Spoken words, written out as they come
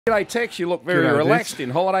G'day, Tex. You look very G'day, relaxed Ditts. in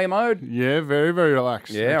holiday mode. Yeah, very, very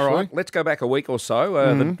relaxed. Yeah, all right. Let's go back a week or so.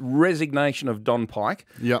 The resignation of Don Pyke.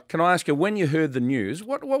 Yep. Can I ask you, when you heard the news,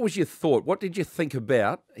 what was your thought? What did you think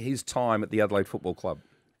about his time at the Adelaide Football Club?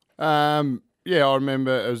 Yeah, I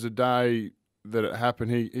remember it was the day that it happened.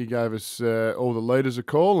 He gave us all the leaders a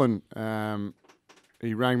call, and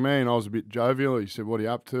he rang me, and I was a bit jovial. He said, "What are you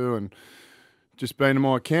up to?" And just been to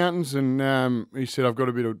my accountants, and he said, "I've got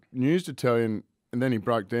a bit of news to tell you." And then he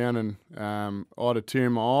broke down, and I had a tear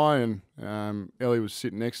in my eye, and Ellie was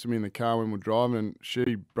sitting next to me in the car when we were driving, and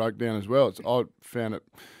she broke down as well. I found it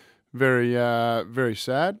very, very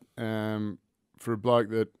sad for a bloke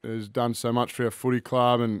that has done so much for our footy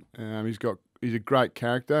club, and he's a great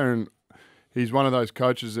character, and he's one of those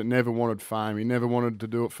coaches that never wanted fame. He never wanted to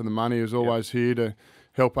do it for the money. He was always here to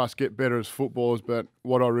help us get better as footballers. But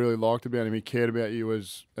what I really liked about him, he cared about you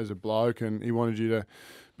as a bloke, and he wanted you to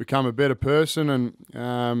become a better person.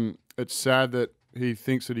 And it's sad that he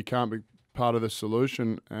thinks that he can't be part of the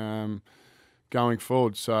solution going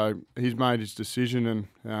forward. So he's made his decision,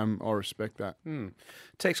 and I respect that.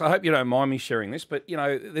 Tex, I hope you don't mind me sharing this, but,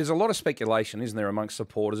 there's a lot of speculation, isn't there, amongst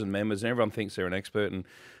supporters and members, and everyone thinks they're an expert, and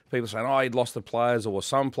people saying, oh, he'd lost the players, or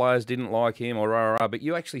some players didn't like him, or rah, rah, rah. But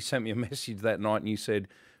you actually sent me a message that night, and you said,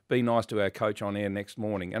 be nice to our coach on air next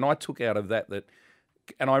morning. And I took out of that,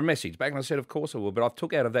 and I messaged back and I said, of course I will, but I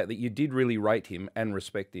took out of that you did really rate him and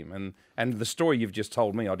respect him. And the story you've just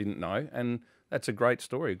told me, I didn't know. And that's a great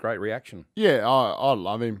story, a great reaction. Yeah, I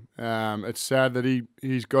love him. It's sad that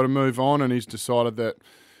he's got to move on, and he's decided that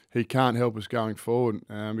he can't help us going forward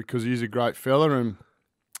because he's a great fella.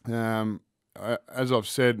 And as I've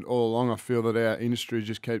said all along, I feel that our industry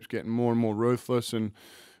just keeps getting more and more ruthless. And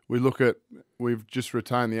we've just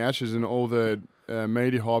retained the Ashes, and all the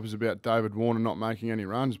media hype is about David Warner not making any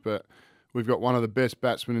runs, but we've got one of the best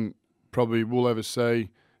batsmen probably we'll ever see,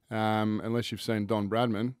 unless you've seen Don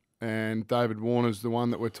Bradman, and David Warner's the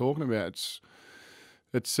one that we're talking about.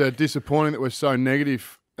 It's disappointing that we're so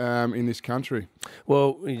negative in this country.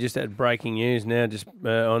 Well, we just had breaking news now, just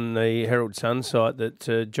on the Herald Sun site,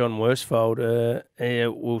 that John Worsfold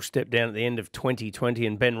will step down at the end of 2020,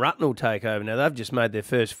 and Ben Rutten will take over. Now, they've just made their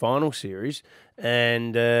first final series,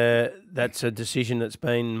 and that's a decision that's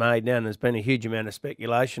been made now, and there's been a huge amount of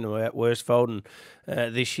speculation about Worsfold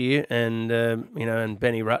and this year, and and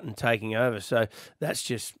Benny Rutten taking over. So that's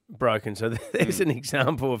just broken. So there's an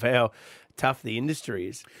example of how tough the industry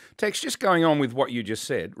is. Tex, just going on with what you just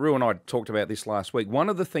said, Roo and I talked about this last week. One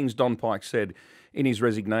of the things Don Pyke said in his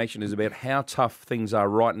resignation is about how tough things are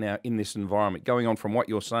right now in this environment, going on from what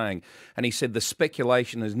you're saying. And he said the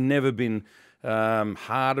speculation has never been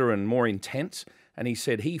harder and more intense. And he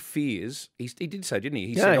said he fears, he did say, didn't he?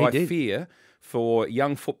 He said, I fear for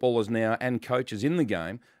young footballers now and coaches in the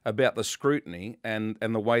game about the scrutiny and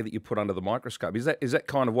the way that you put under the microscope. Is that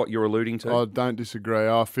kind of what you're alluding to? I don't disagree.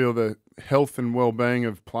 I feel the health and well-being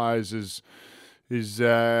of players is there's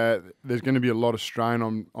going to be a lot of strain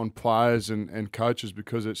on players and coaches,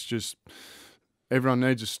 because it's just everyone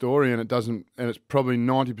needs a story, and it's probably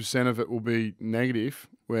 90% of it will be negative,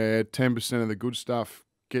 where 10% of the good stuff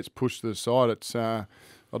gets pushed to the side.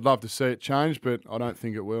 I'd love to see it change, but I don't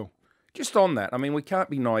think it will. Just on that, I mean, we can't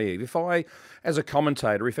be naive. If I, as a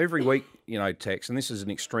commentator, if every week, Tex, and this is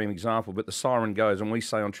an extreme example, but the siren goes and we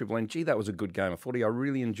say on Triple N, gee, that was a good game of footy, I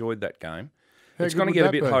really enjoyed that game. It's going to get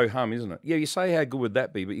a bit ho-hum, isn't it? Yeah, you say how good would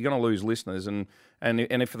that be, but you're going to lose listeners. And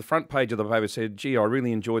if the front page of the paper said, gee, I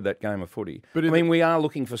really enjoyed that game of footy. But we are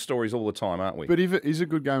looking for stories all the time, aren't we? But if it is a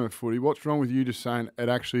good game of footy, what's wrong with you just saying it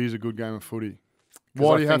actually is a good game of footy?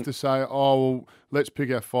 Why do you have to say, oh, well, let's pick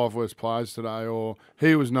our 5 worst players today, or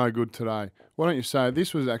he was no good today? Why don't you say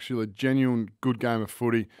this was actually a genuine good game of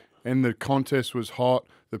footy, and the contest was hot,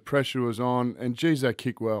 the pressure was on, and geez, they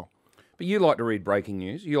kick well. But you like to read breaking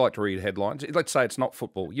news. You like to read headlines. Let's say it's not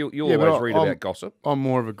football. You always read about gossip. I'm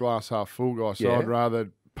more of a glass half full guy, so I'd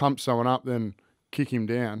rather pump someone up than kick him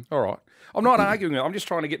down. All right. I'm not arguing it. I'm just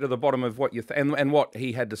trying to get to the bottom of what you and what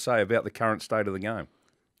he had to say about the current state of the game.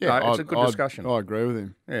 Yeah, it's a good discussion. I agree with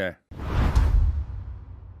him. Yeah.